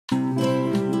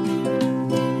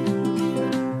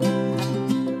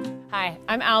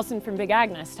I'm Allison from Big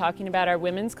Agnes, talking about our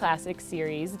Women's Classic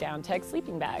Series Down Tech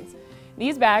sleeping bags.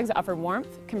 These bags offer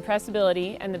warmth,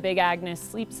 compressibility, and the Big Agnes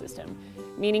sleep system,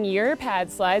 meaning your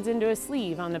pad slides into a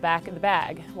sleeve on the back of the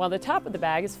bag, while the top of the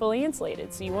bag is fully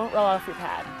insulated, so you won't roll off your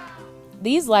pad.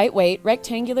 These lightweight,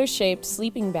 rectangular-shaped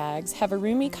sleeping bags have a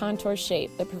roomy contour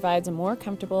shape that provides a more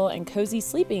comfortable and cozy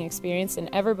sleeping experience than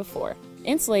ever before.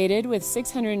 Insulated with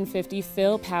 650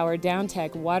 fill-power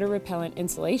down-tech water-repellent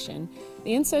insulation,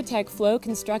 the InsoTech Flow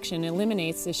construction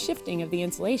eliminates the shifting of the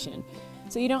insulation,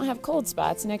 so you don't have cold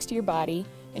spots next to your body,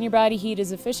 and your body heat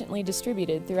is efficiently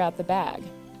distributed throughout the bag.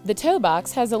 The toe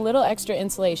box has a little extra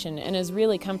insulation and is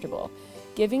really comfortable,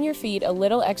 giving your feet a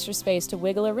little extra space to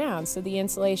wiggle around so the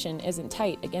insulation isn't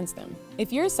tight against them.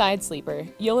 If you're a side sleeper,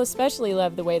 you'll especially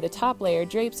love the way the top layer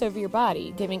drapes over your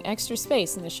body, giving extra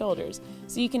space in the shoulders,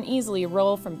 so you can easily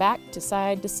roll from back to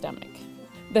side to stomach.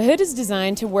 The hood is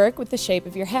designed to work with the shape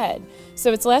of your head,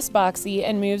 so it's less boxy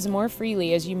and moves more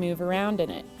freely as you move around in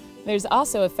it. There's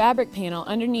also a fabric panel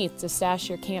underneath to stash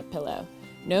your camp pillow.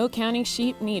 No counting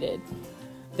sheep needed.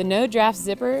 The no-draft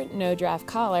zipper, no-draft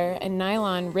collar, and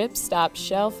nylon rip-stop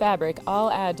shell fabric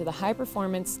all add to the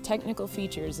high-performance technical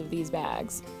features of these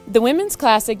bags. The Women's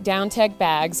Classic Down Tech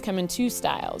bags come in two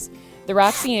styles, the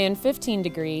Roxy Ann 15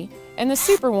 degree and the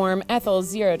super warm Ethel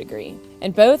 0 degree,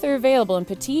 and both are available in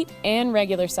petite and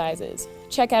regular sizes.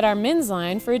 Check out our men's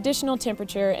line for additional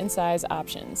temperature and size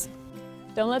options.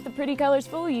 Don't let the pretty colors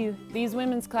fool you. These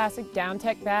Women's Classic Down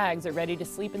Tech bags are ready to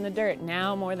sleep in the dirt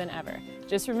now more than ever.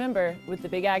 Just remember, with the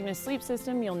Big Agnes sleep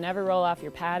system, you'll never roll off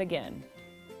your pad again.